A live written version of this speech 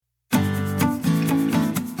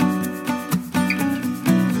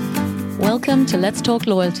Welcome to Let's Talk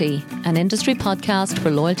Loyalty, an industry podcast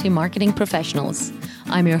for loyalty marketing professionals.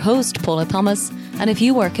 I'm your host, Paula Thomas, and if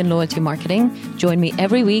you work in loyalty marketing, join me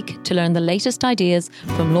every week to learn the latest ideas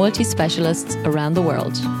from loyalty specialists around the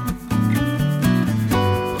world.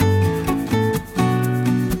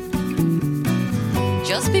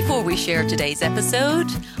 Just before we share today's episode,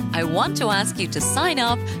 I want to ask you to sign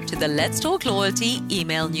up to the Let's Talk Loyalty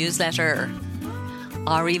email newsletter.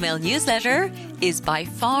 Our email newsletter is by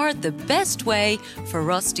far the best way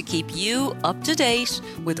for us to keep you up to date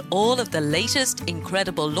with all of the latest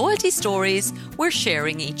incredible loyalty stories we're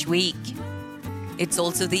sharing each week. It's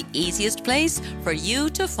also the easiest place for you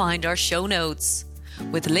to find our show notes,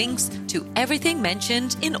 with links to everything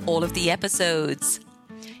mentioned in all of the episodes.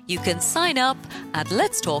 You can sign up at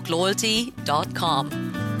letstalkloyalty.com.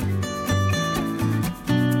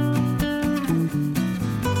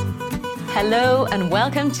 Hello and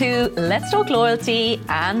welcome to Let's Talk Loyalty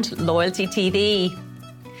and Loyalty TV.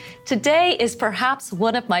 Today is perhaps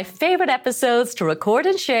one of my favorite episodes to record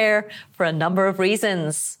and share for a number of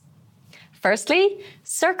reasons. Firstly,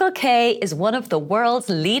 Circle K is one of the world's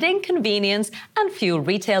leading convenience and fuel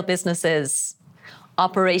retail businesses,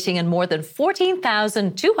 operating in more than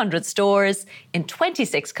 14,200 stores in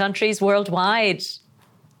 26 countries worldwide.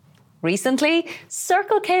 Recently,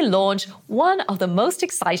 Circle K launched one of the most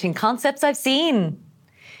exciting concepts I've seen.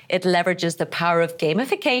 It leverages the power of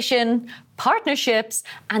gamification, partnerships,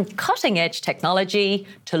 and cutting-edge technology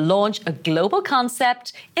to launch a global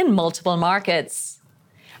concept in multiple markets.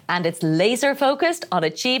 And it's laser-focused on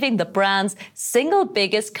achieving the brand's single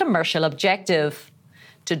biggest commercial objective: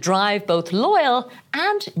 to drive both loyal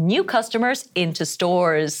and new customers into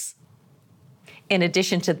stores. In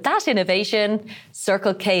addition to that innovation,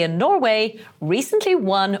 Circle K in Norway recently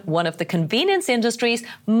won one of the convenience industry's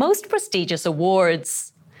most prestigious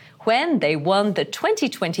awards when they won the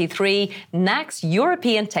 2023 NACS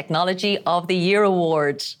European Technology of the Year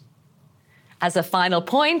Award. As a final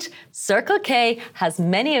point, Circle K has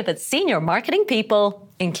many of its senior marketing people,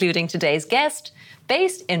 including today's guest,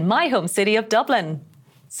 based in my home city of Dublin.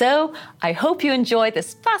 So I hope you enjoy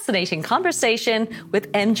this fascinating conversation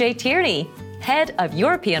with MJ Tierney, Head of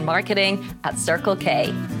European Marketing at Circle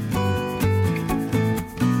K.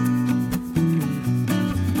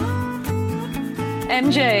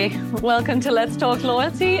 MJ, welcome to Let's Talk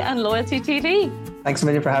Loyalty and Loyalty TV. Thanks a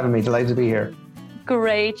million for having me. Delighted to be here.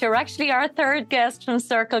 Great. You're actually our third guest from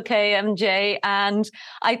Circle K, MJ, and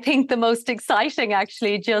I think the most exciting,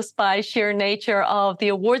 actually, just by sheer nature of the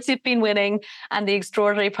awards you've been winning and the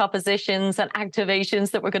extraordinary propositions and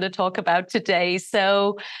activations that we're going to talk about today.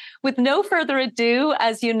 So with no further ado,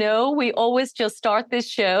 as you know, we always just start this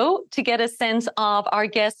show to get a sense of our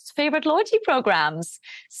guests' favorite loyalty programs.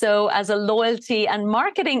 So as a loyalty and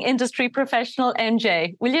marketing industry professional,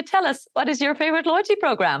 MJ, will you tell us what is your favorite loyalty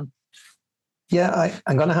program? Yeah,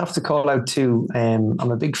 I'm going to have to call out too. I'm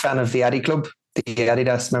a big fan of the Addy Club, the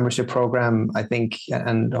Adidas membership program, I think,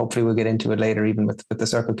 and hopefully we'll get into it later, even with the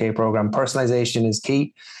Circle K program. Personalization is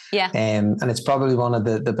key. Yeah. And it's probably one of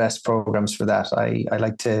the best programs for that. I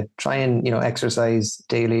like to try and, exercise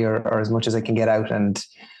daily or as much as I can get out, and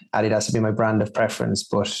Adidas would be my brand of preference.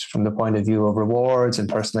 But from the point of view of rewards and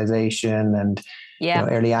personalization and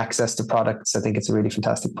early access to products, I think it's a really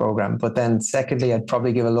fantastic program. But then secondly, I'd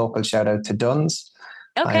probably give a local shout out to Dunn's.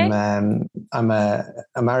 Okay. I'm a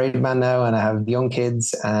married man now and I have young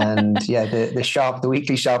kids, and the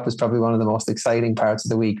weekly shop is probably one of the most exciting parts of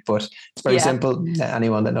the week, but it's very simple.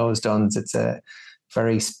 Anyone that knows Dunn's, it's a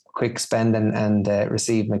very quick spend and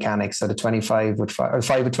receive mechanics. So the 5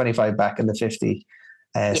 with 25 back and the 50,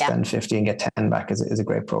 spend 50 and get 10 back is a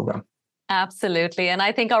great program. Absolutely. And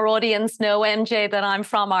I think our audience know, MJ, that I'm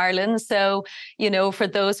from Ireland. So, for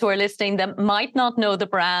those who are listening that might not know the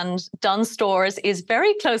brand, Dunnes Stores is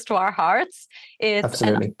very close to our hearts. It's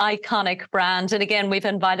Absolutely. An iconic brand. And again, we've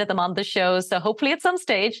invited them on the show. So hopefully at some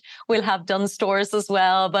stage we'll have Dunnes Stores as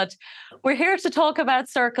well. But we're here to talk about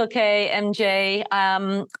Circle K, MJ.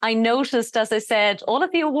 I noticed, as I said, all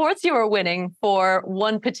of the awards you were winning for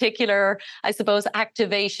one particular, I suppose,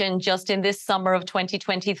 activation just in this summer of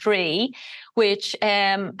 2023. Which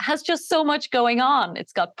has just so much going on.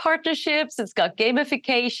 It's got partnerships, it's got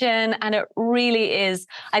gamification, and it really is,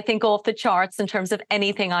 I think, off the charts in terms of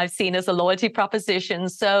anything I've seen as a loyalty proposition.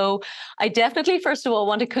 So I definitely, first of all,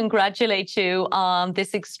 want to congratulate you on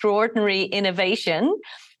this extraordinary innovation.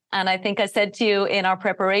 And I think I said to you in our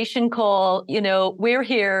preparation call, we're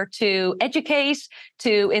here to educate,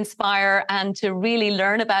 to inspire, and to really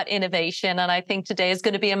learn about innovation. And I think today is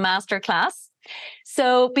going to be a masterclass.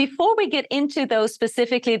 So before we get into those,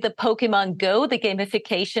 specifically the Pokemon Go, the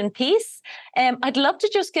gamification piece, I'd love to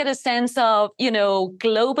just get a sense of,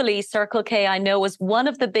 globally, Circle K, I know, is one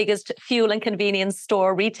of the biggest fuel and convenience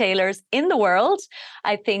store retailers in the world.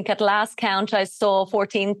 I think at last count, I saw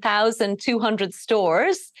 14,200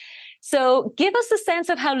 stores. So give us a sense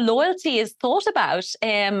of how loyalty is thought about,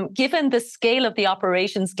 given the scale of the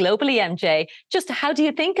operations globally, MJ. Just how do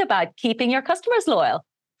you think about keeping your customers loyal?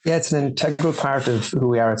 Yeah, it's an integral part of who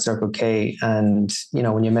we are at Circle K. And,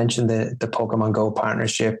 when you mentioned the Pokemon Go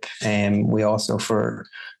partnership, we also for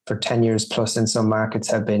 10 years plus in some markets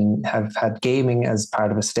have had gaming as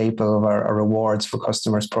part of a staple of our rewards for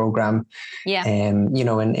customers program. Yeah. In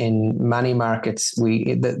many markets,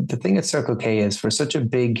 the thing at Circle K is, for such a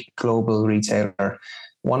big global retailer,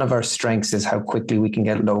 one of our strengths is how quickly we can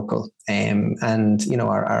get local.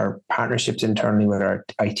 Our partnerships internally with our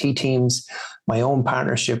IT teams, my own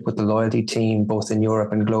partnership with the loyalty team, both in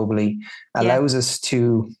Europe and globally, allows us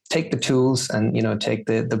to take the tools and, take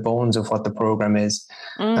the bones of what the program is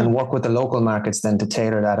and work with the local markets then to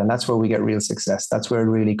tailor that. And that's where we get real success. That's where it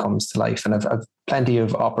really comes to life. And I've plenty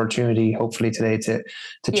of opportunity, hopefully today, to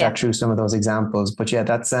chat through some of those examples. But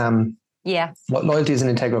that's what loyalty is an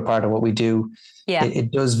integral part of what we do. Yeah.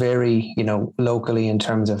 It does vary, locally in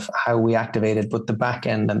terms of how we activate it, but the back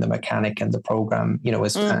end and the mechanic and the program,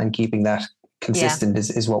 and keeping that consistent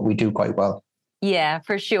is what we do quite well. Yeah,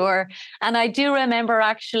 for sure. And I do remember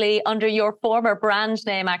actually under your former brand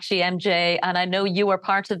name, actually, MJ, and I know you were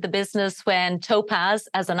part of the business when Topaz,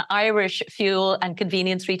 as an Irish fuel and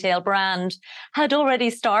convenience retail brand, had already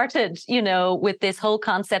started, with this whole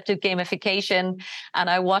concept of gamification. And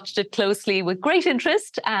I watched it closely with great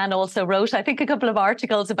interest and also wrote, I think, a couple of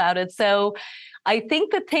articles about it. So I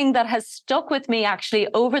think the thing that has stuck with me actually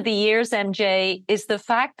over the years, MJ, is the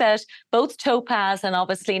fact that both Topaz and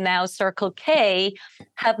obviously now Circle K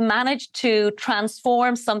have managed to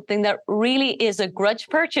transform something that really is a grudge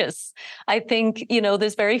purchase. I think,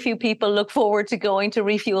 there's very few people look forward to going to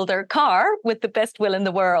refuel their car with the best will in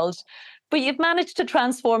the world. But you've managed to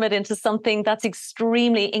transform it into something that's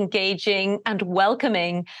extremely engaging and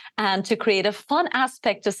welcoming, and to create a fun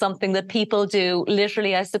aspect to something that people do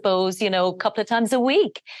literally, I suppose, a couple of times a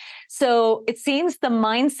week. So it seems the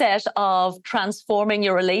mindset of transforming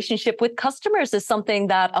your relationship with customers is something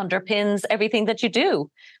that underpins everything that you do.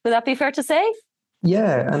 Would that be fair to say?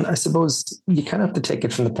 Yeah. And I suppose you kind of have to take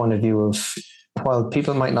it from the point of view of, while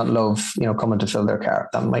people might not love, coming to fill their car,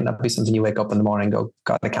 that might not be something you wake up in the morning and go,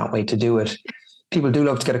 God, I can't wait to do it. People do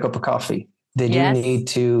love to get a cup of coffee. They do need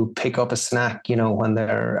to pick up a snack, when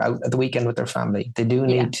they're out at the weekend with their family. They do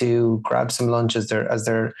need to grab some lunch as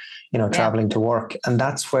they're traveling to work. And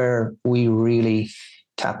that's where we really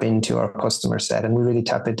tap into our customer set, and we really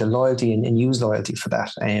tap into loyalty and use loyalty for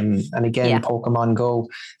that. And again, Pokemon Go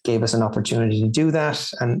gave us an opportunity to do that.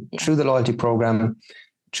 And through the loyalty program,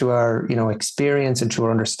 through our, experience and through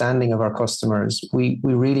our understanding of our customers, we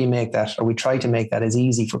really make that, or we try to make that as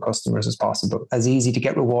easy for customers as possible, as easy to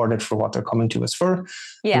get rewarded for what they're coming to us for,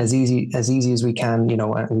 and as easy as we can,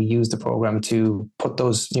 and we use the program to put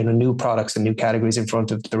those, new products and new categories in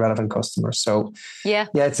front of the relevant customers. So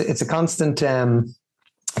it's a constant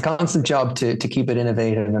job to keep it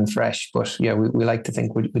innovative and fresh, but we like to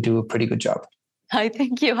think we do a pretty good job. I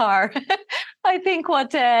think you are. I think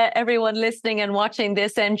what everyone listening and watching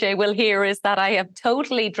this, MJ, will hear is that I have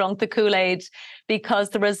totally drunk the Kool-Aid, because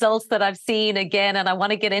the results that I've seen, again, and I want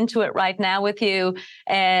to get into it right now with you,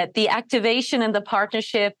 the activation and the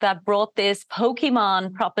partnership that brought this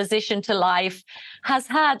Pokemon proposition to life has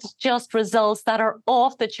had just results that are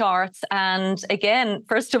off the charts. And again,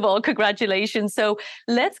 first of all, congratulations. So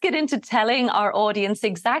let's get into telling our audience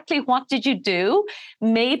exactly what did you do,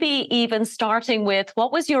 maybe even starting with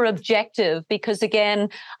what was your objective? Because again,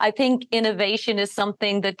 I think innovation is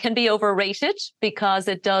something that can be overrated, because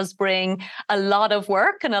it does bring a lot of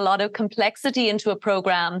work and a lot of complexity into a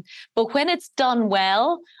program. But when it's done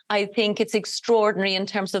well, I think it's extraordinary in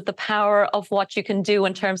terms of the power of what you can do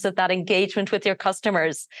in terms of that engagement with your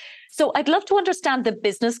customers. So I'd love to understand the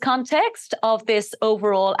business context of this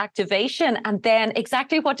overall activation, and then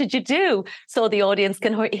exactly what did you do so the audience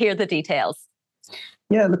can hear the details.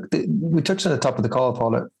 Yeah, look, we touched on the top of the call,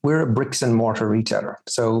 Paula. We're a bricks and mortar retailer.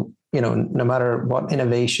 So, no matter what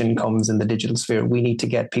innovation comes in the digital sphere, we need to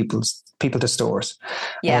get people to stores.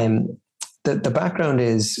 Yeah. The background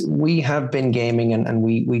is we have been gaming, and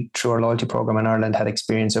we through our loyalty program in Ireland had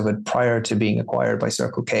experience of it prior to being acquired by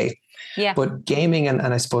Circle K. Yeah. But gaming, and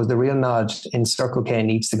I suppose the real nod in Circle K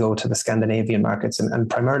needs to go to the Scandinavian markets and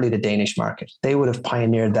primarily the Danish market. They would have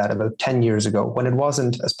pioneered that about 10 years ago when it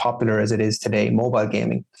wasn't as popular as it is today, mobile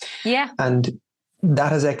gaming. Yeah. And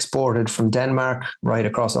that has exported from Denmark right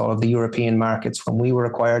across all of the European markets. When we were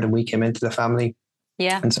acquired and we came into the family,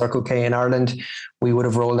 yeah, and Circle K in Ireland, we would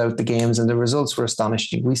have rolled out the games and the results were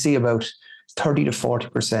astonishing. We see about 30 to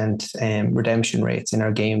 40% redemption rates in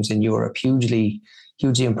our games in Europe. Hugely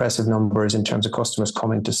impressive numbers in terms of customers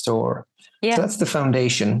coming to store. Yeah. So that's the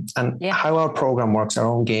foundation. And how our program works, our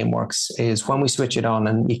own game works, is when we switch it on,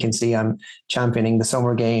 and you can see I'm championing the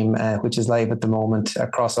summer game, which is live at the moment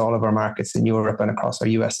across all of our markets in Europe and across our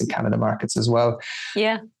US and Canada markets as well.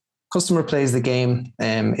 Yeah. Customer plays the game.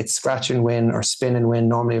 It's scratch and win or spin and win,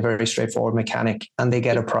 normally a very straightforward mechanic, and they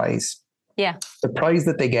get a prize. Yeah. The prize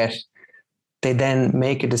that they get, they then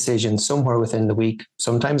make a decision somewhere within the week,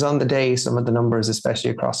 sometimes on the day. Some of the numbers,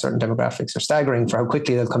 especially across certain demographics, are staggering for how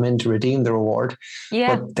quickly they'll come in to redeem the reward.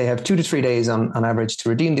 Yeah. But they have 2 to 3 days on average to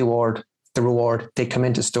redeem the reward. They come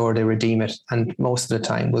into store, they redeem it. And most of the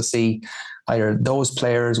time we'll see either those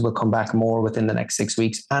players will come back more within the next 6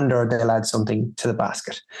 weeks or they'll add something to the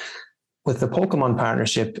basket. With the Pokemon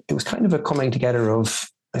partnership, it was kind of a coming together of,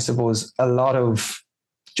 I suppose, a lot of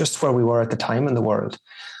just where we were at the time in the world.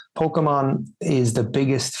 Pokemon is the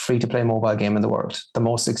biggest free-to-play mobile game in the world, the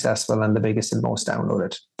most successful and the biggest and most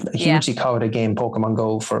downloaded. A hugely coveted game, Pokemon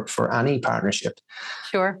Go, for any partnership.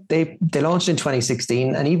 Sure. They launched in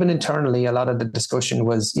 2016, and even internally, a lot of the discussion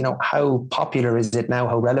was, how popular is it now?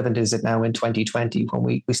 How relevant is it now in 2020 when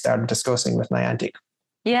we started discussing with Niantic?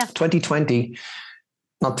 Yeah. 2020,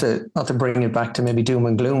 not to bring it back to maybe doom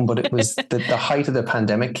and gloom, but it was the height of the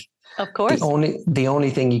pandemic. Of course. The only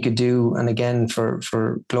thing you could do, and again,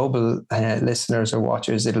 for global listeners or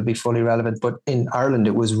watchers, it'll be fully relevant. But in Ireland,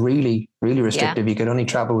 it was really, really restrictive. You could only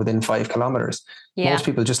travel within 5 kilometers. Most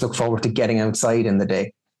people just look forward to getting outside in the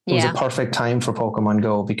day. It was a perfect time for Pokemon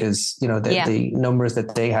Go because, the numbers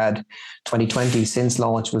that they had 2020 since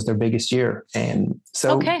launch was their biggest year. And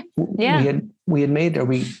so we made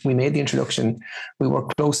the introduction. We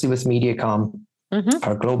worked closely with Mediacom,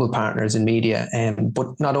 our global partners in media,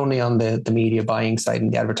 but not only on the media buying side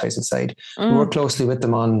and the advertising side. We work closely with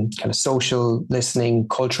them on kind of social listening,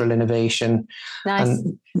 cultural innovation. Nice.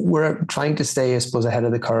 And we're trying to stay, I suppose, ahead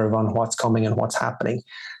of the curve on what's coming and what's happening.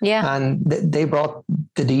 Yeah. And they brought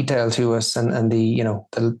the detail to us and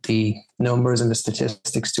the numbers and the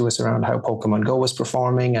statistics to us around how Pokemon Go was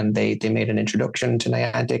performing, and they made an introduction to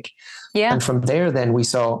Niantic. Yeah. And from there, then we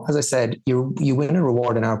saw, as I said, you win a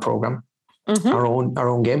reward in our program. Our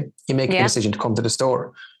own game. You make the decision to come to the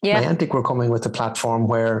store. Niantic were coming with a platform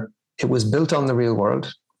where it was built on the real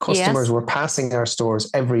world. Customers were passing our stores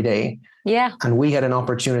every day. Yeah. And we had an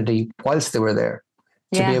opportunity whilst they were there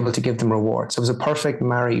to be able to give them rewards. So it was a perfect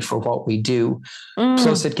marry for what we do.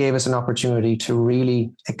 Plus it gave us an opportunity to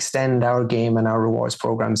really extend our game and our rewards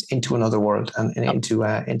programs into another world and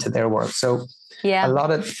into their world. So a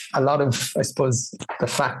lot of, I suppose, the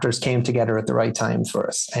factors came together at the right time for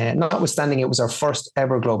us. And notwithstanding, it was our first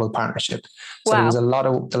ever global partnership. So there was a lot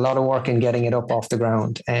of work in getting it up off the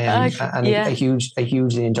ground, and a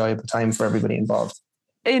hugely enjoyable time for everybody involved.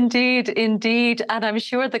 Indeed. And I'm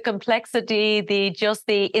sure the complexity,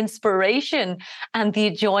 the inspiration and the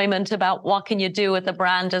enjoyment about what can you do with a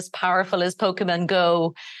brand as powerful as Pokemon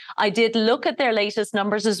Go. I did look at their latest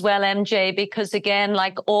numbers as well, MJ, because again,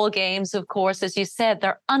 like all games, of course, as you said,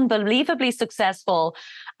 they're unbelievably successful.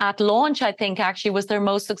 At launch, I think actually was their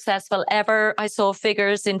most successful ever. I saw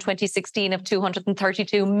figures in 2016 of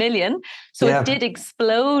 232 million. So it did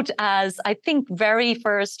explode as, I think, very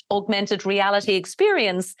first augmented reality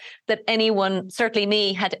experience that anyone, certainly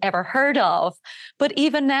me, had ever heard of. But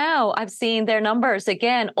even now, I've seen their numbers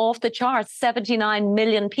again off the charts. 79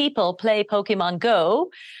 million people play Pokemon Go.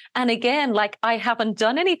 And again, like I haven't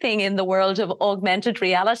done anything in the world of augmented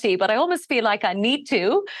reality, but I almost feel like I need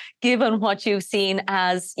to, given what you've seen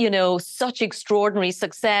as, such extraordinary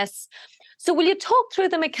success. So will you talk through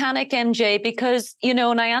the mechanic, MJ? Because,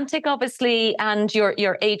 Niantic obviously and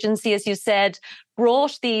your agency, as you said,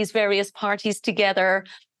 brought these various parties together.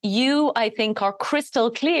 You, I think, are crystal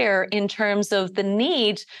clear in terms of the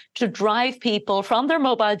need to drive people from their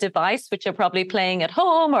mobile device, which are probably playing at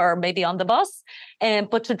home or maybe on the bus,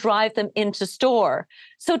 but to drive them into store.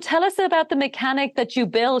 So tell us about the mechanic that you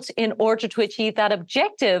built in order to achieve that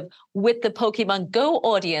objective with the Pokemon Go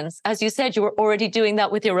audience. As you said, you were already doing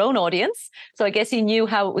that with your own audience. So I guess you knew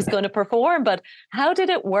how it was going to perform, but how did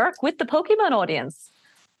it work with the Pokemon audience?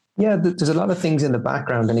 Yeah, there's a lot of things in the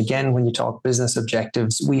background. And again, when you talk business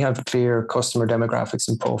objectives, we have clear customer demographics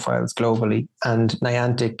and profiles globally. And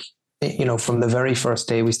Niantic from the very first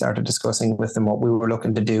day we started discussing with them what we were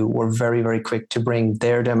looking to do, we're very, very quick to bring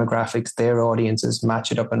their demographics, their audiences,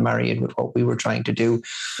 match it up and marry it with what we were trying to do.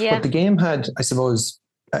 Yeah. But the game had, I suppose,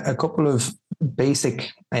 a couple of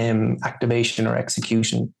basic activation or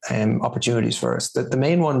execution opportunities for us. The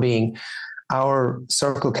main one being our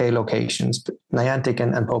Circle K locations. Niantic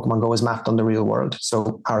and Pokemon Go is mapped on the real world.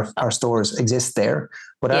 So our stores exist there,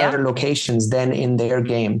 but our locations then in their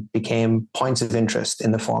game became points of interest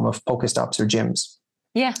in the form of Pokestops or gyms.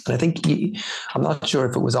 Yeah. And I think, I'm not sure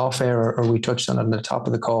if it was off air or we touched on it at the top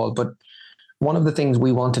of the call, but one of the things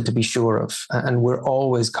we wanted to be sure of, and we're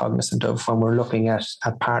always cognizant of when we're looking at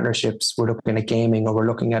partnerships, we're looking at gaming, or we're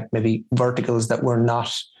looking at maybe verticals that we're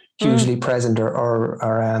not hugely present or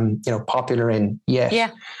popular in yet.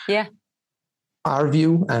 Yeah. Yeah. Our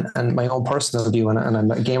view and my own personal view, and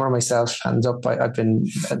I'm a gamer myself, hands up, I've been,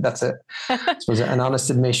 that's I suppose an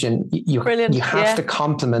honest admission. You have to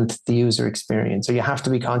complement the user experience. So you have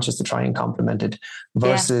to be conscious to try and complement it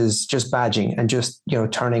versus just badging and just,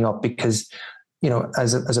 turning up because,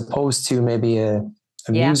 as opposed to maybe a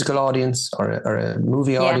musical audience or a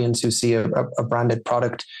movie audience who see a branded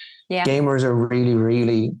product. Yeah. Gamers are really,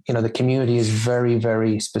 really, the community is very,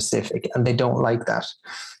 very specific and they don't like that.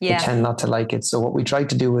 Yeah. They tend not to like it. So what we tried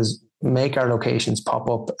to do was make our locations pop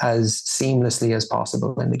up as seamlessly as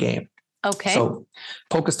possible in the game. Okay. So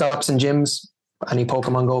Pokestops and gyms, any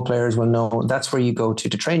Pokemon Go players will know that's where you go to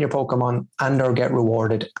train your Pokemon and or get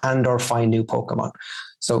rewarded and or find new Pokemon.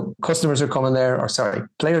 So players are coming there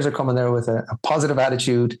with a positive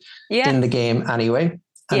attitude in the game anyway.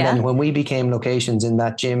 And then when we became locations in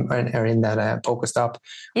that gym or in that Pokestop,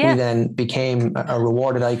 we then became a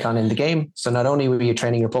rewarded icon in the game. So not only were you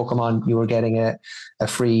training your Pokemon, you were getting a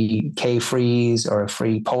free K-Freeze or a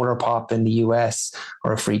free Polar Pop in the US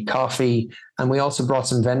or a free coffee. And we also brought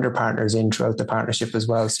some vendor partners in throughout the partnership as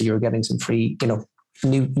well. So you were getting some free,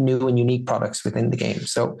 new and unique products within the game.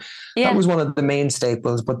 So that was one of the main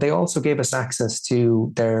staples, but they also gave us access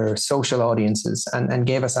to their social audiences and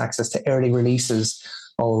gave us access to early releases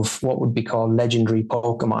of what would be called legendary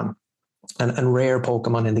Pokemon and rare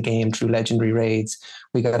Pokemon in the game through legendary raids.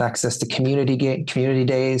 We got access to community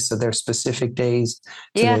days. So there's specific days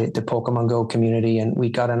to the Pokemon Go community. And we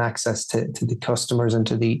got an access to the customers and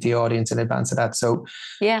to the audience in advance of that. So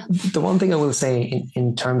the one thing I will say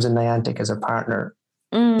in terms of Niantic as a partner,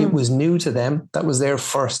 it was new to them. That was their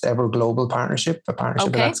first ever global partnership, a partnership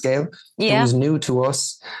of that scale. It was new to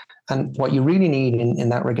us. And what you really need in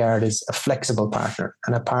that regard is a flexible partner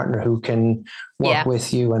and a partner who can work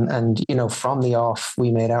with you. And, from the off, we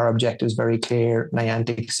made our objectives very clear.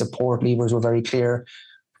 Niantic support levers were very clear,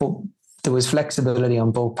 but there was flexibility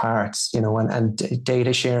on both parts, and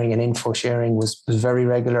data sharing and info sharing was very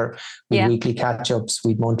regular. We had weekly catch-ups,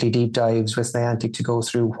 we'd monthly deep dives with Niantic to go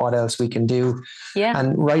through what else we can do. Yeah.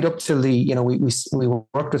 And right up till we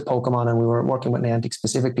worked with Pokemon and we were working with Niantic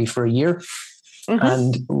specifically for a year. Mm-hmm.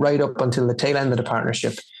 And right up until the tail end of the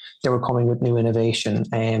partnership, they were coming with new innovation,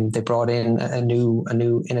 and they brought in a new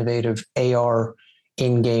innovative AR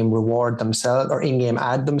in-game reward themselves or in-game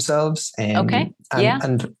ad themselves. And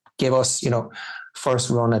gave us, first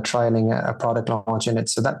run at trialing a product launch in it.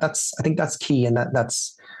 So I think that's key, and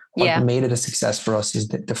that's what made it a success for us is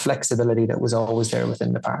the flexibility that was always there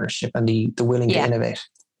within the partnership and the willing to innovate.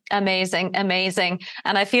 Amazing.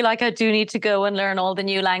 And I feel like I do need to go and learn all the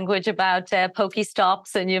new language about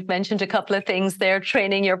Pokestops. And you've mentioned a couple of things there,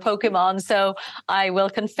 training your Pokemon. So I will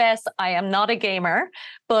confess I am not a gamer,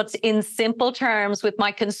 but in simple terms, with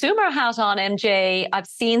my consumer hat on, MJ, I've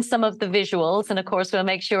seen some of the visuals. And of course, we'll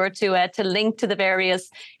make sure to link to the various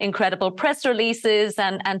incredible press releases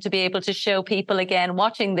and to be able to show people again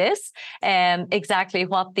watching this exactly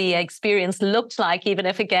what the experience looked like, even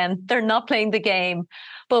if, again, they're not playing the game.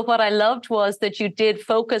 But what I loved was that you did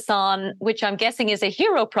focus on, which I'm guessing is a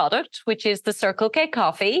hero product, which is the Circle K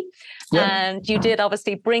coffee. Yeah. And you did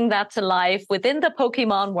obviously bring that to life within the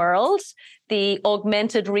Pokemon world, the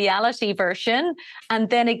augmented reality version. And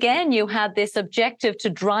then again, you had this objective to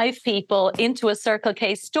drive people into a Circle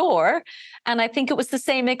K store. And I think it was the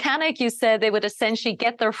same mechanic. You said they would essentially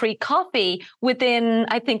get their free coffee within,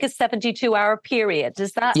 I think, a 72-hour period.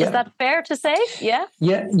 Is that fair to say? Yeah.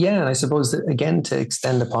 Yeah. And I suppose that, again, to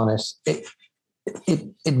extend upon it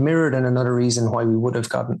mirrored in another reason why we would have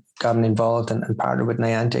gotten involved and partnered with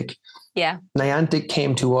Niantic. Yeah. Niantic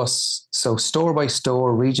came to us, so store by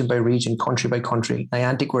store, region by region, country by country.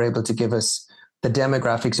 Niantic were able to give us the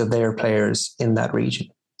demographics of their players in that region.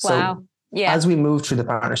 So Yeah. as we moved through the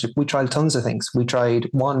partnership, we tried tons of things. We tried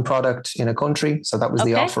one product in a country. So that was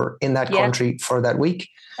the offer in that country for that week.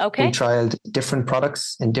 Okay. We tried different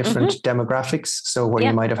products in different demographics. So where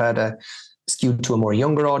you might have had a skewed to a more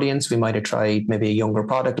younger audience, we might have tried maybe a younger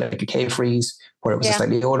product like a K-Freeze. Where it was a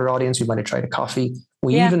slightly older audience, we might have tried a coffee.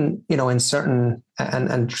 We even, in certain,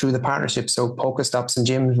 and through the partnership, so Pokestops and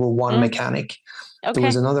gyms were one mechanic. Okay. There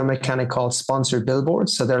was another mechanic called sponsored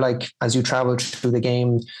billboards. So they're like, as you travel through the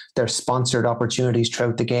game, they're sponsored opportunities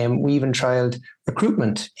throughout the game. We even trialed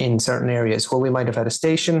recruitment in certain areas where we might have had a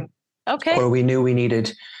station. Okay. Or we knew we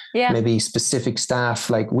needed maybe specific staff,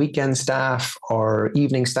 like weekend staff or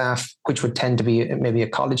evening staff, which would tend to be maybe a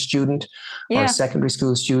college student or a secondary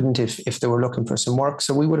school student if they were looking for some work.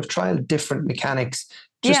 So we would have tried different mechanics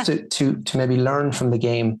just to maybe learn from the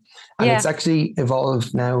game. And it's actually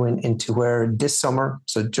evolved now into where this summer,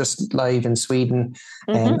 so just live in Sweden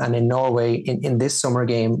and in Norway, in this summer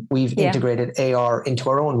game, we've integrated AR into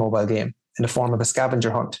our own mobile game in the form of a scavenger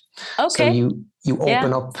hunt. Okay. So you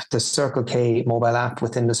open up the Circle K mobile app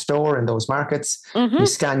within the store in those markets. You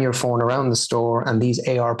scan your phone around the store, and these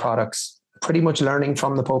AR products, pretty much learning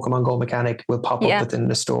from the Pokemon Go mechanic, will pop up within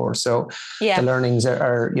the store. So the learnings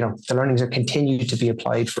are continued to be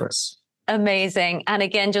applied for us. Amazing. And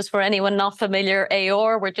again, just for anyone not familiar,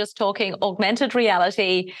 AR, we're just talking augmented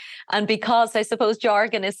reality. And because I suppose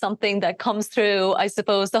jargon is something that comes through, I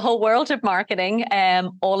suppose, the whole world of marketing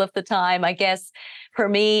all of the time, I guess for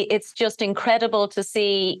me, it's just incredible to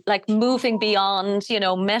see like moving beyond,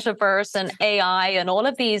 metaverse and AI and all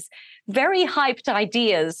of these very hyped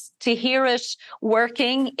ideas, to hear it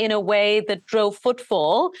working in a way that drove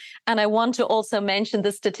Footfall. And I want to also mention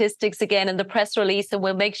the statistics again in the press release, and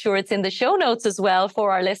we'll make sure it's in the show notes as well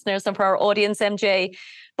for our listeners and for our audience, MJ.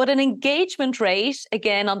 But an engagement rate,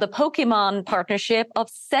 again, on the Pokemon partnership of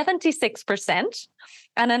 76%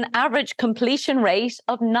 and an average completion rate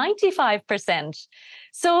of 95%.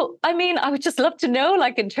 So, I mean, I would just love to know,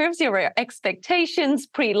 like, in terms of your expectations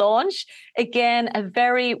pre-launch, again, a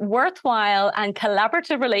very worthwhile and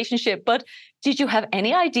collaborative relationship. But did you have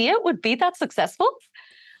any idea it would be that successful?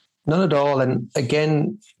 None at all. And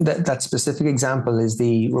again, that specific example is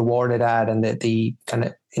the rewarded ad and the kind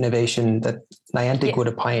of innovation that Niantic would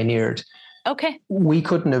have pioneered. Okay. We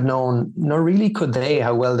couldn't have known, nor really could they,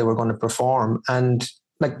 how well they were going to perform. And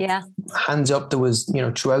hands up, there was,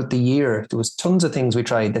 throughout the year, there was tons of things we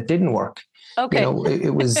tried that didn't work. Okay.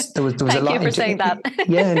 There was a lot. Thank you for saying that.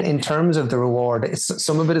 In terms of the reward,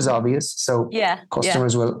 some of it is obvious. So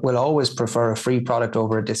customers will always prefer a free product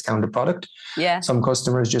over a discounted product. Yeah. Some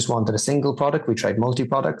customers just wanted a single product. We tried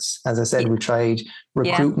multi-products. As I said, we tried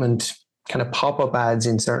recruitment kind of pop-up ads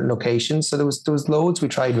in certain locations. So there was loads we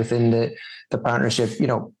tried within the partnership,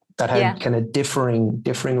 that had kind of differing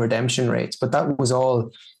redemption rates. But that was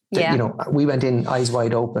all, we went in eyes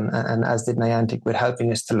wide open, and as did Niantic, with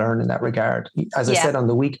helping us to learn in that regard. As I said, on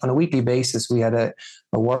a weekly basis, we had a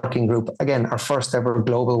working group, again, our first ever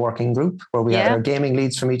global working group, where we had our gaming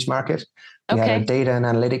leads from each market. We had a data and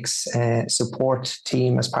analytics support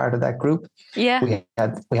team as part of that group. Yeah. We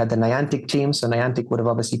had the Niantic team. So Niantic would have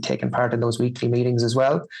obviously taken part in those weekly meetings as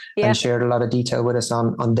well, and shared a lot of detail with us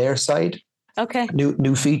on their side. Okay.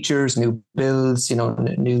 New features, new builds,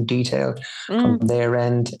 new detail from their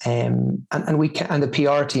end. And the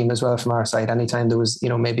PR team as well from our side. Anytime there was,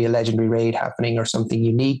 maybe a legendary raid happening or something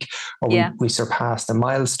unique, or we surpassed a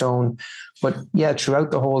milestone. But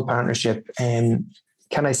throughout the whole partnership,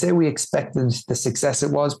 can I say we expected the success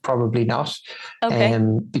it was? Probably not. Okay.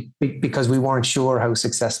 Because we weren't sure how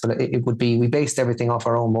successful it would be. We based everything off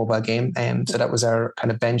our own mobile game. So that was our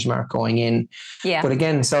kind of benchmark going in. Yeah. But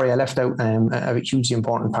again, sorry, I left out a hugely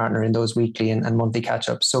important partner in those weekly and monthly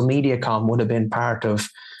catch-ups. So MediaCom would have been part of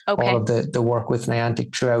all of the work with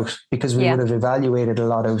Niantic throughout, because we would have evaluated a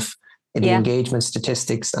lot of the engagement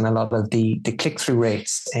statistics and a lot of the click-through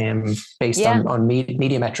rates based on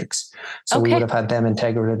media metrics. So we would have had them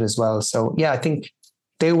integrated as well. So I think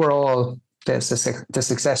they were all the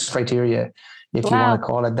success criteria, if you want to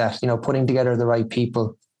call it that, putting together the right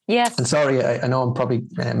people. Yes. And sorry, I know I'm probably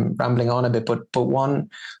rambling on a bit, but one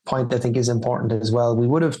point I think is important as well. We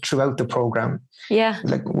would have throughout the program,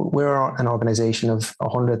 like we're an organization of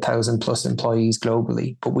 100,000 plus employees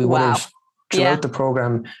globally, but we would have throughout the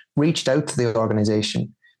program reached out to the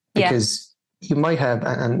organization, because you might have,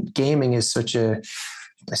 and gaming is such a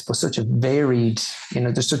varied,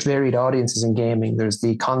 there's such varied audiences in gaming. There's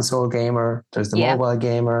the console gamer, there's the mobile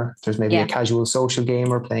gamer, there's maybe a casual social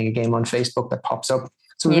gamer playing a game on Facebook that pops up.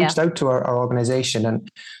 So we reached out to our organization, and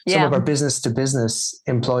some of our business to business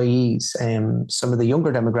employees, some of the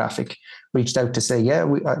younger demographic, reached out to say,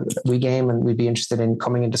 we game and we'd be interested in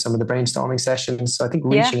coming into some of the brainstorming sessions. So I think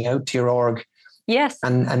reaching out to your org,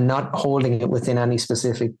 and not holding it within any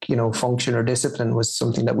specific, function or discipline was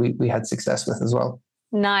something that we had success with as well.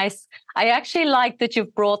 Nice. I actually like that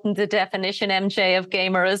you've broadened the definition, MJ, of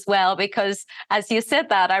gamer as well, because as you said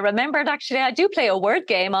that, I remembered actually I do play a word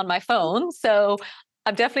game on my phone. So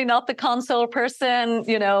I'm definitely not the console person,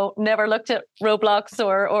 never looked at Roblox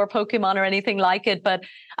or Pokemon or anything like it. But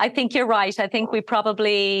I think you're right. I think we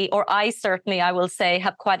probably, or I certainly, I will say,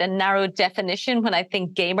 have quite a narrow definition when I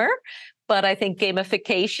think gamer. But I think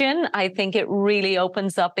gamification, I think it really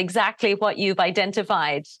opens up exactly what you've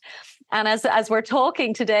identified. And as we're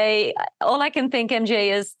talking today, all I can think,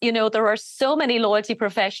 MJ, is, there are so many loyalty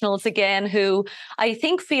professionals, again, who I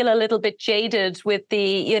think feel a little bit jaded with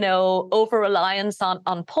the, over-reliance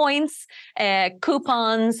on points,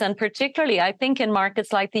 coupons, and particularly, I think, in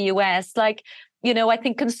markets like the US, I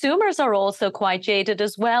think consumers are also quite jaded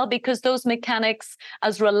as well, because those mechanics,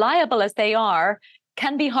 as reliable as they are,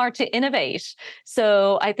 can be hard to innovate.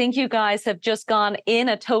 So I think you guys have just gone in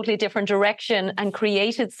a totally different direction and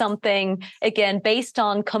created something, again, based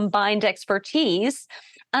on combined expertise.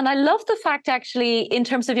 And I love the fact, actually, in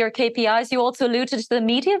terms of your KPIs, you also alluded to the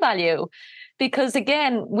media value. Because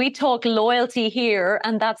again, we talk loyalty here,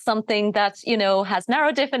 and that's something that, has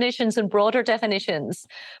narrow definitions and broader definitions.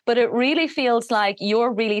 But it really feels like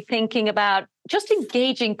you're really thinking about just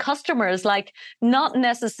engaging customers, like not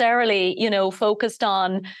necessarily, focused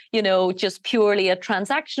on, just purely a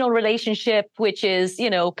transactional relationship, which is,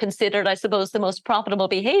 considered, I suppose, the most profitable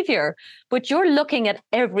behavior. But you're looking at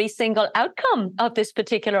every single outcome of this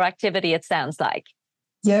particular activity, it sounds like.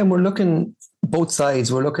 Yeah, and we're looking both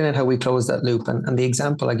sides. We're looking at how we close that loop. And the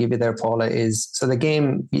example I give you there, Paula, is, so the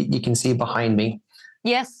game you can see behind me.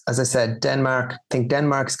 Yes. As I said, Denmark,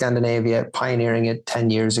 Scandinavia, pioneering it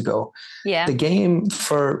 10 years ago. Yeah. The game,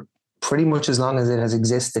 for pretty much as long as it has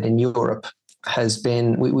existed in Europe, has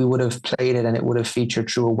been, we would have played it and it would have featured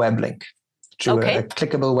through a web link, through a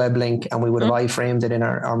clickable web link, and we would have iframed it in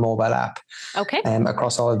our mobile app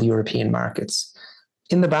across all of the European markets.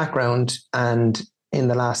 In the background, and in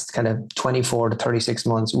the last kind of 24 to 36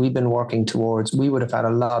 months, we've been working towards, we would have had a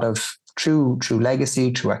lot of true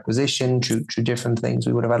legacy, true acquisition, true different things.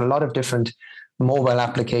 We would have had a lot of different mobile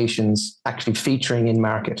applications actually featuring in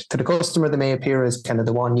market. To the customer, they may appear as kind of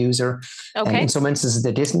the one user. In some instances,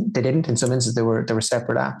 they didn't. In some instances, they were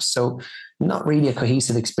separate apps. So not really a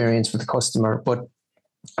cohesive experience for the customer, but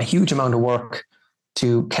a huge amount of work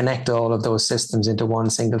to connect all of those systems into one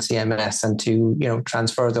single CMS and to,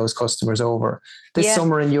 transfer those customers over. This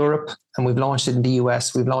summer in Europe, and we've launched it in the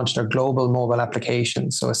US, we've launched our global mobile application.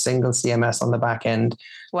 So a single CMS on the back end,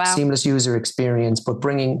 seamless user experience, but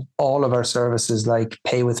bringing all of our services like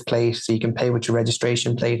pay with plate, so you can pay with your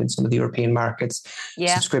registration plate in some of the European markets,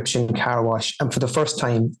 subscription, car wash, and for the first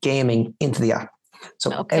time, gaming into the app.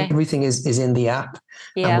 So everything is in the app,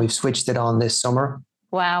 and we've switched it on this summer.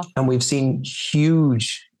 Wow. And we've seen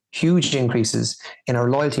huge increases in our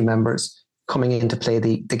loyalty members coming in to play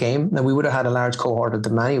the game. Now, we would have had a large cohort of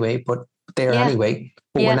them anyway, but anyway.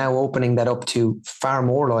 But we're now opening that up to far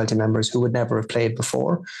more loyalty members who would never have played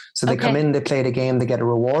before. So they come in, they play the game, they get a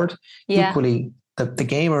reward. Equally, the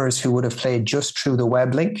gamers who would have played just through the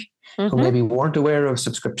web link, who maybe weren't aware of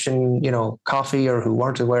subscription, coffee, or who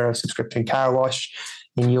weren't aware of subscription car wash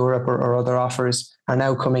in Europe or other offers, are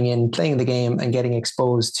now coming in, playing the game and getting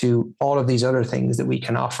exposed to all of these other things that we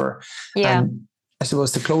can offer. And I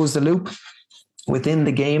suppose to close the loop, within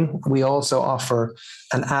the game, we also offer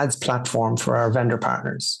an ads platform for our vendor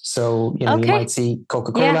partners. So, you might see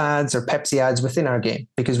Coca-Cola ads or Pepsi ads within our game,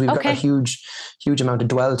 because we've got a huge amount of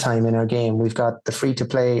dwell time in our game. We've got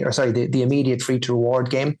the immediate free to reward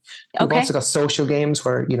game. We've also got social games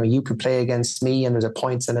where, you could play against me and there's a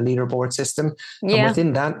points and a leaderboard system. And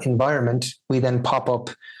within that environment, we then pop up,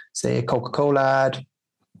 say, a Coca-Cola ad,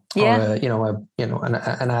 or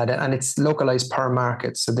an ad, and it's localized per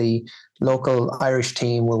market. So the local Irish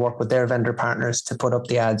team will work with their vendor partners to put up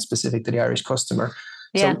the ads specific to the Irish customer.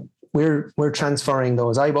 So we're transferring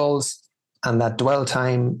those eyeballs and that dwell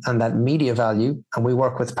time and that media value, and we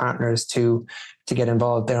work with partners to get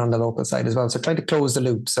involved there on the local side as well. So trying to close the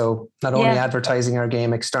loop. So not only advertising our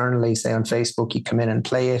game externally, say on Facebook, you come in and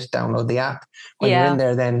play it, download the app. When you're in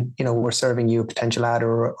there, then, we're serving you a potential ad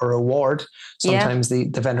or a reward. Sometimes the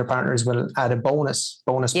vendor partners will add a bonus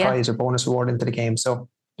prize or bonus reward into the game. So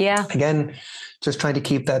again, just trying to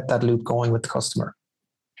keep that loop going with the customer.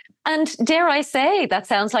 And dare I say, that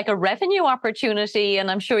sounds like a revenue opportunity.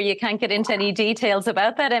 And I'm sure you can't get into any details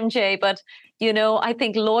about that, MJ. But, I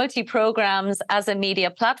think loyalty programs as a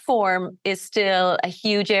media platform is still a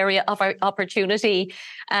huge area of our opportunity.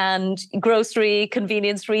 And grocery,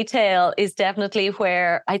 convenience retail is definitely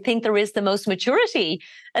where I think there is the most maturity,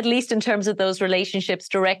 at least in terms of those relationships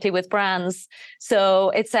directly with brands.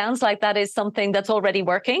 So it sounds like that is something that's already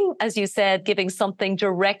working, as you said, giving something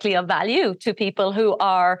directly of value to people who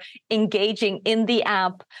are engaging in the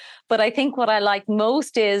app. But I think what I like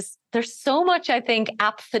most is there's so much, I think,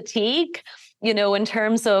 app fatigue, in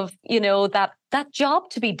terms of, that job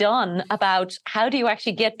to be done about how do you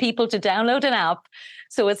actually get people to download an app.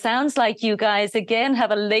 So it sounds like you guys, again,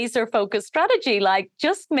 have a laser focused strategy, like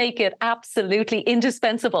just make it absolutely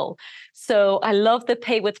indispensable. So I love the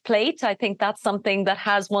pay with plate. I think that's something that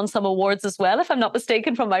has won some awards as well, if I'm not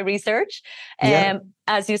mistaken, from my research. Yeah.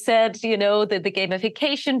 As you said, the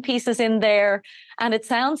gamification piece is in there. And it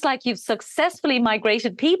sounds like you've successfully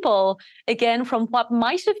migrated people, again, from what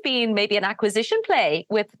might have been maybe an acquisition play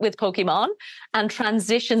with Pokémon and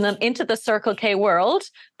transition them into the Circle K world,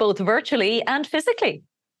 both virtually and physically.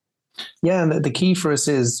 Yeah, and the key for us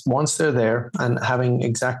is once they're there and having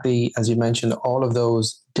exactly, as you mentioned, all of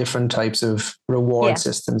those different types of reward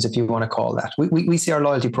systems, if you want to call that. We see our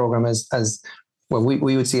loyalty program as well,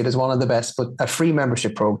 we would see it as one of the best, but a free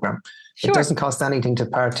membership program. Sure. It doesn't cost anything to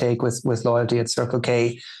partake with loyalty at Circle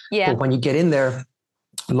K. Yeah. But when you get in there,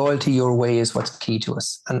 loyalty your way is what's key to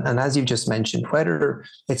us. And as you just mentioned, whether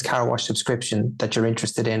it's car wash subscription that you're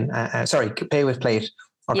interested in, pay with plate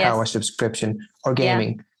or car wash subscription or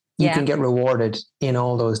gaming, you can get rewarded in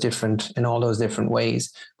all those different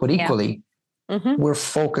ways. But equally, we're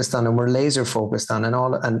focused on and we're laser focused on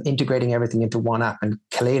and integrating everything into one app and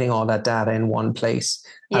collating all that data in one place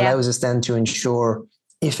allows us then to ensure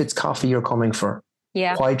if it's coffee you're coming for,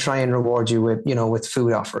 why try and reward you with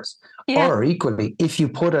food offers? Or equally, if you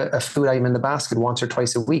put a food item in the basket once or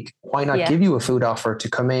twice a week, why not give you a food offer to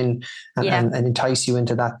come in and entice you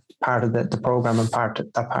into that part of the program and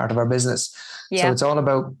that part of our business? So it's all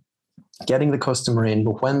about getting the customer in,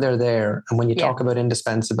 but when they're there, and when you talk about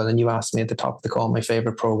indispensable, and you asked me at the top of the call, my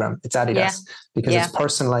favorite program, it's Adidas because it's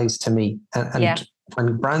personalized to me. And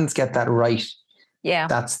when brands get that right,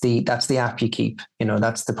 that's the app you keep.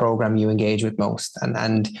 That's the program you engage with most,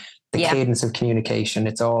 and the cadence of communication.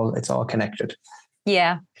 It's all connected.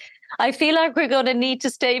 Yeah. I feel like we're going to need to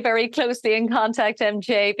stay very closely in contact,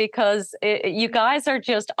 MJ, because you guys are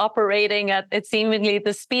just operating at seemingly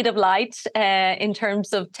the speed of light in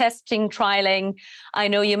terms of testing, trialing. I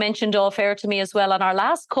know you mentioned off air to me as well on our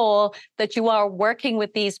last call that you are working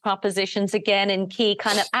with these propositions again in key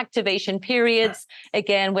kind of activation periods,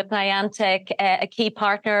 again with Niantic, a key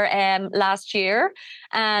partner last year.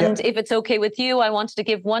 And if it's okay with you, I wanted to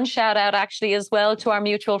give one shout out actually as well to our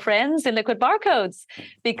mutual friends in Liquid Barcodes,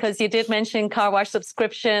 because you did mention car wash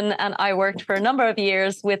subscription, and I worked for a number of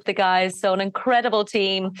years with the guys. So an incredible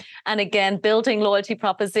team. And again, building loyalty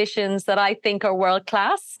propositions that I think are world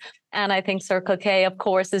class. And I think Circle K, of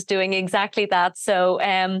course, is doing exactly that. So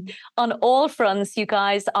on all fronts, you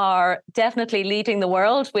guys are definitely leading the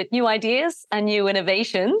world with new ideas and new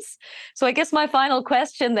innovations. So I guess my final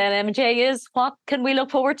question then, MJ, is what can we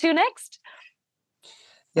look forward to next?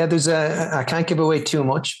 Yeah, I can't give away too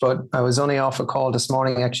much, but I was only off a call this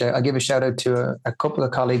morning. Actually, I'll give a shout out to a couple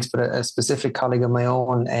of colleagues, but a specific colleague of my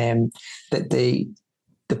own, that the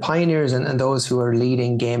pioneers and those who are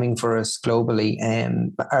leading gaming for us globally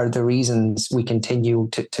are the reasons we continue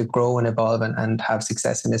to grow and evolve and have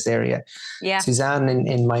success in this area. Yeah. Suzanne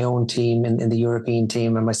in my own team, in the European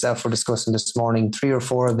team, and myself were discussing this morning 3 or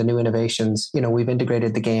 4 of the new innovations. We've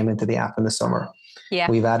integrated the game into the app in the summer. Yeah.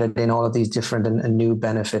 We've added in all of these different and new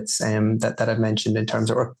benefits that I've mentioned in terms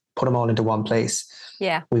of, or put them all into one place.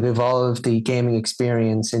 Yeah. We've evolved the gaming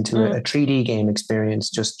experience into a 3D game experience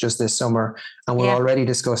just this summer. And we're already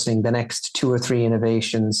discussing the next 2 or 3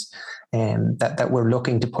 innovations that we're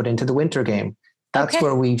looking to put into the winter game. That's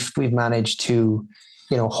where we've managed to,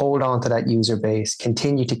 hold on to that user base,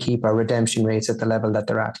 continue to keep our redemption rates at the level that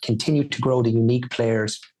they're at, continue to grow the unique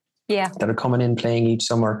players that are coming in playing each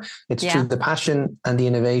summer. It's through the passion and the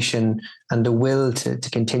innovation and the will to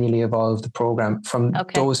continually evolve the program from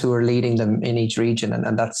those who are leading them in each region.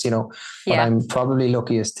 And that's, what I'm probably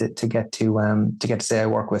luckiest to get to say I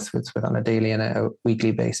work with on a daily and a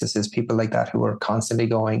weekly basis is people like that who are constantly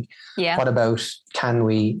going, what about, can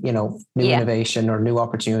we, new innovation or new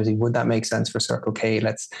opportunity? Would that make sense for Circle K?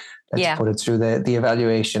 Let's put it through the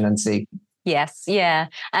evaluation and see. Yes, yeah.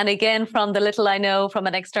 And again, from the little I know from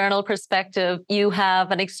an external perspective, you have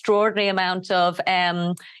an extraordinary amount of,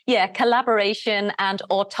 collaboration and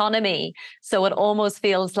autonomy. So it almost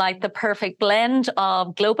feels like the perfect blend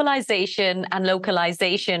of globalization and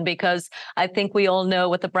localization, because I think we all know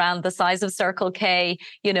with a brand the size of Circle K,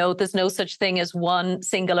 there's no such thing as one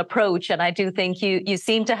single approach. And I do think you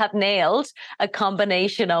seem to have nailed a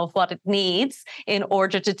combination of what it needs in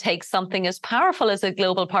order to take something as powerful as a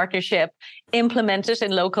global partnership, implement it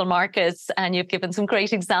in local markets. And you've given some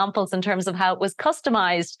great examples in terms of how it was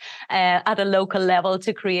customized at a local level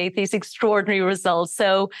to create these extraordinary results.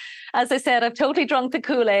 So as I said, I've totally drunk the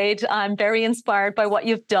Kool-Aid. I'm very inspired by what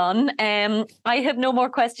you've done. I have no more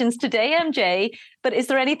questions today, MJ, but is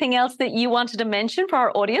there anything else that you wanted to mention for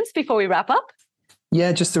our audience before we wrap up?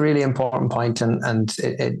 Yeah, just a really important point, and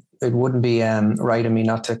it wouldn't be right of me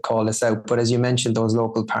not to call this out. But as you mentioned, those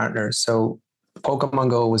local partners. So Pokemon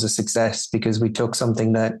Go was a success because we took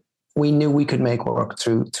something that we knew we could make work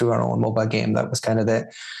through our own mobile game. That was kind of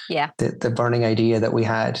the burning idea that we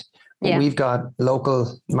had. Yeah. We've got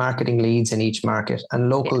local marketing leads in each market and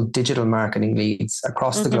local digital marketing leads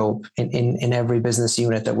across the globe in every business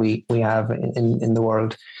unit that we have in the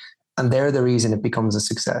world. And they're the reason it becomes a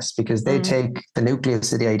success, because they take the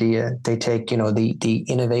nucleus of the idea, they take, the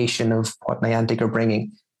innovation of what Niantic are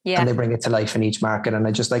bringing, and they bring it to life in each market. And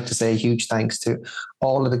I'd just like to say a huge thanks to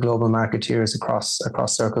all of the global marketeers across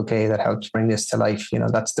Circle K that helped bring this to life.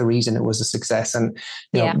 That's the reason it was a success. And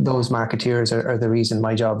those marketeers are the reason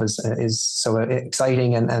my job is so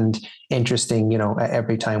exciting and interesting,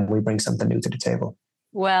 every time we bring something new to the table.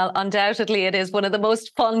 Well, undoubtedly, it is one of the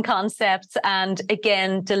most fun concepts, and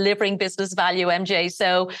again, delivering business value, MJ.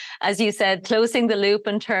 So as you said, closing the loop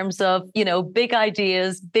in terms of, big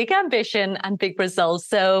ideas, big ambition and big results.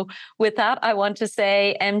 So with that, I want to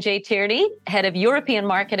say, MJ Tierney, Head of European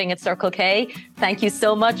Marketing at Circle K, thank you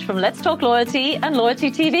so much from Let's Talk Loyalty and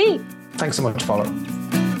Loyalty TV. Thanks so much, Paula.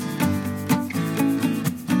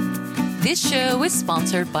 This show is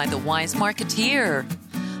sponsored by The Wise Marketeer,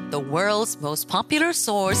 the world's most popular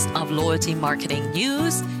source of loyalty marketing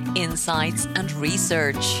news, insights, and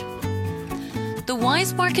research. The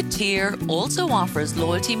Wise Marketeer also offers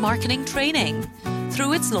loyalty marketing training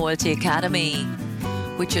through its Loyalty Academy,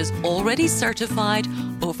 which has already certified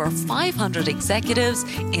over 500 executives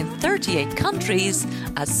in 38 countries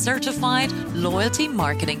as certified loyalty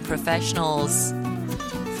marketing professionals.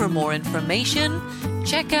 For more information,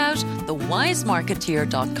 check out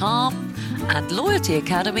thewisemarketeer.com and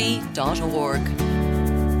loyaltyacademy.org.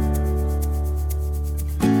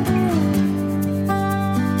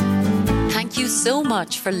 Thank you so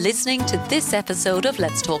much for listening to this episode of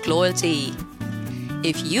Let's Talk Loyalty.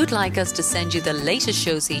 If you'd like us to send you the latest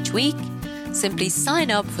shows each week, simply sign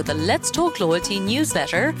up for the Let's Talk Loyalty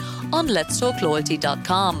newsletter on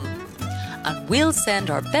letstalkloyalty.com, and we'll send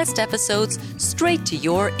our best episodes straight to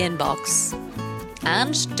your inbox.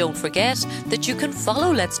 And don't forget that you can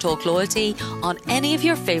follow Let's Talk Loyalty on any of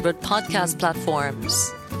your favorite podcast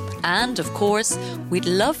platforms. And of course, we'd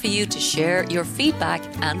love for you to share your feedback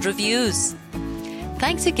and reviews.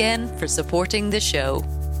 Thanks again for supporting the show.